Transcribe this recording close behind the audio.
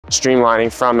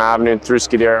streamlining from Avinode through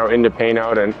Scudero into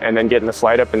Paynode and then getting the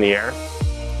flight up in the air.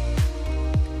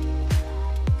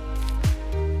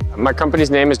 My company's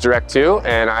name is Direct2,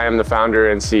 and I am the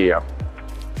founder and CEO.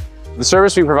 The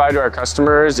service we provide to our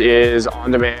customers is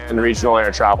on-demand regional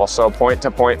air travel, so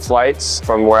point-to-point flights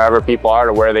from wherever people are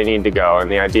to where they need to go.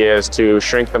 And the idea is to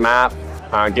shrink the map,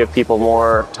 give people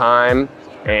more time,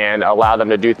 and allow them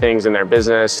to do things in their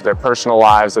business, their personal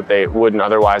lives that they wouldn't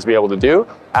otherwise be able to do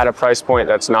at a price point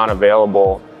that's not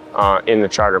available in the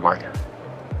charter market.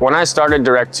 When I started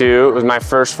Direct2, it was my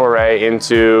first foray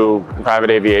into private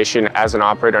aviation as an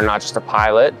operator, not just a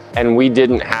pilot. And we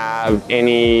didn't have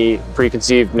any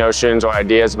preconceived notions or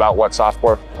ideas about what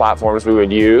software platforms we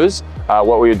would use,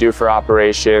 what we would do for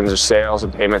operations or sales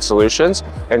and payment solutions.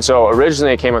 And so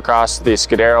originally I came across the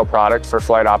Scudero product for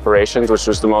flight operations, which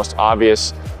was the most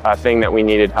obvious thing that we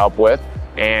needed help with.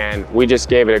 And we just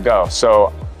gave it a go.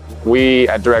 So we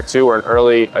at Direct2 were an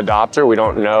early adopter. We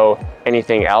don't know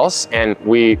anything else, and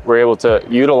we were able to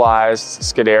utilize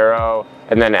Scudero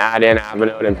and then add in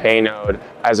Avinode and Paynode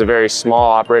as a very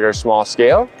small operator, small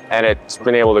scale, and it's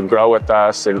been able to grow with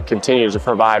us and continue to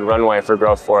provide runway for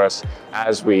growth for us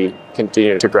as we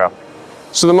continue to grow.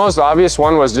 So the most obvious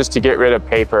one was just to get rid of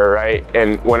paper, right?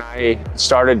 And when I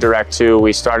started Direct2,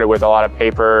 we started with a lot of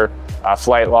paper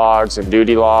flight logs and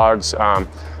duty logs.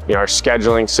 Our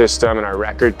scheduling system and our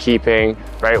record keeping,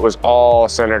 right, was all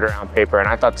centered around paper. And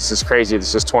I thought, this is crazy.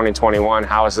 This is 2021.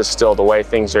 How is this still the way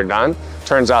things are done?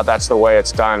 Turns out that's the way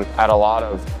it's done at a lot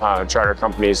of charter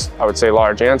companies, I would say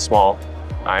large and small.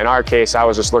 In our case, I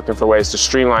was just looking for ways to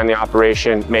streamline the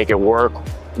operation, make it work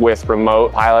with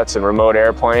remote pilots and remote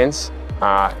airplanes,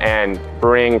 and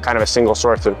bring kind of a single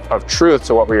source of truth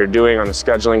to what we were doing on the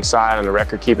scheduling side, on the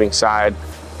record keeping side.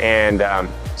 And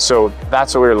so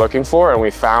that's what we were looking for, and we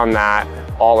found that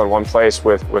all in one place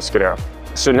with Scudero.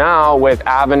 So now with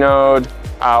Avinode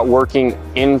working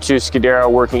into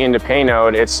Scudero, working into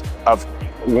Paynode, it's a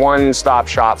one-stop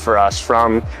shop for us,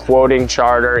 from quoting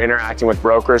charter, interacting with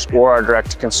brokers or our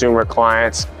direct-to-consumer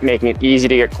clients, making it easy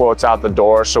to get quotes out the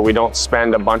door so we don't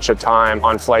spend a bunch of time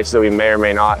on flights that we may or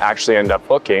may not actually end up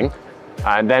booking.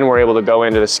 And then we're able to go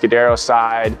into the Scudero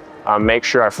side, make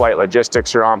sure our flight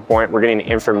logistics are on point. We're getting the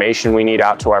information we need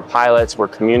out to our pilots. We're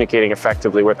communicating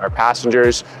effectively with our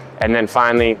passengers. And then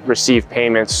finally, receive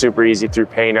payments super easy through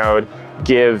Paynode.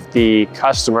 Give the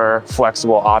customer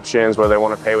flexible options, whether they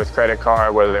want to pay with credit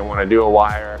card, whether they want to do a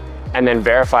wire. And then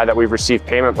verify that we've received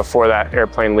payment before that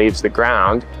airplane leaves the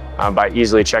ground by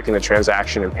easily checking the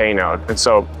transaction in Paynode. And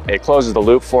so it closes the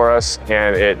loop for us,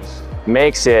 and it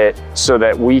makes it so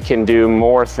that we can do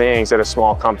more things at a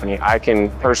small company. I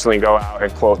can personally go out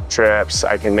and quote trips.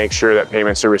 I can make sure that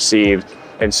payments are received.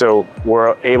 And so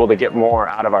we're able to get more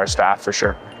out of our staff for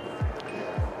sure.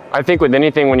 I think with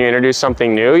anything, when you introduce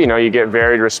something new, you get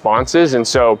varied responses. And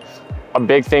so a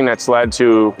big thing that's led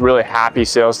to really happy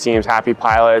sales teams, happy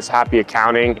pilots, happy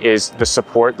accounting is the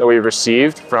support that we've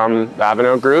received from the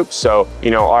Avinode Group. So,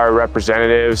 our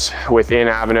representatives within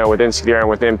Avinode, within Scudero, and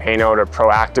within Paynode are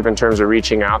proactive in terms of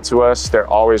reaching out to us. They're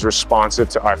always responsive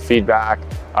to our feedback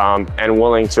and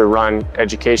willing to run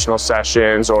educational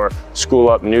sessions or school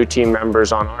up new team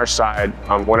members on our side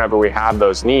whenever we have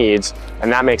those needs. And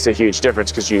that makes a huge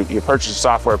difference, because you purchase a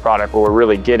software product where we're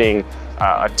really getting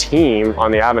a team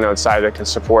on the Avinode side that can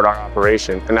support our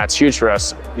operation. And that's huge for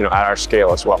us, at our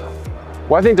scale as well.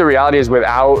 Well, I think the reality is,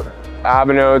 without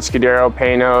Avinode, Scudero,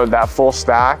 Paynode, that full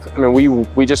stack,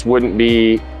 we just wouldn't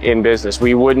be in business.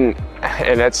 We wouldn't,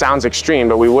 and that sounds extreme,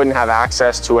 but we wouldn't have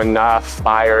access to enough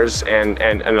buyers and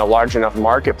a large enough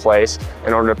marketplace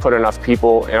in order to put enough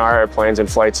people in our airplanes and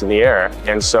flights in the air.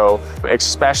 And so,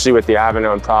 especially with the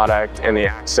Avinode product and the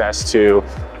access to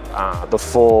the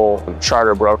full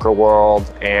charter broker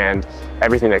world and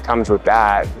everything that comes with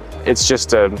that, it's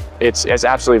just it's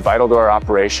absolutely vital to our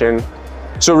operation.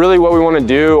 So really what we want to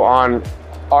do on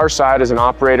our side as an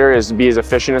operator is be as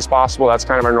efficient as possible. That's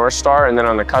kind of our North Star. And then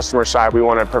on the customer side, we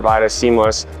want to provide as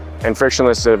seamless and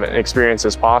frictionless of an experience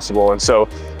as possible. And so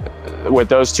with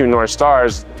those two North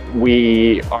Stars,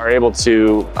 we are able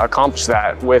to accomplish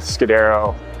that with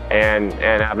Scudero and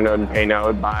Avinode and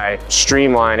Paynode by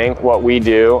streamlining what we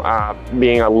do,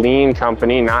 being a lean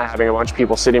company, not having a bunch of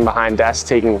people sitting behind desks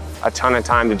taking a ton of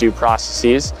time to do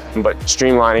processes, but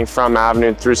streamlining from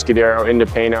Avinode through Scudero into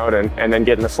Paynode and then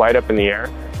getting the flight up in the air.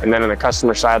 And then on the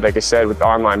customer side, like I said, with the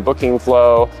online booking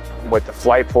flow, with the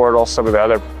flight portal, some of the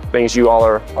other things you all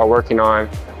are working on,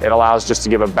 it allows just to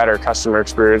give a better customer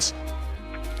experience.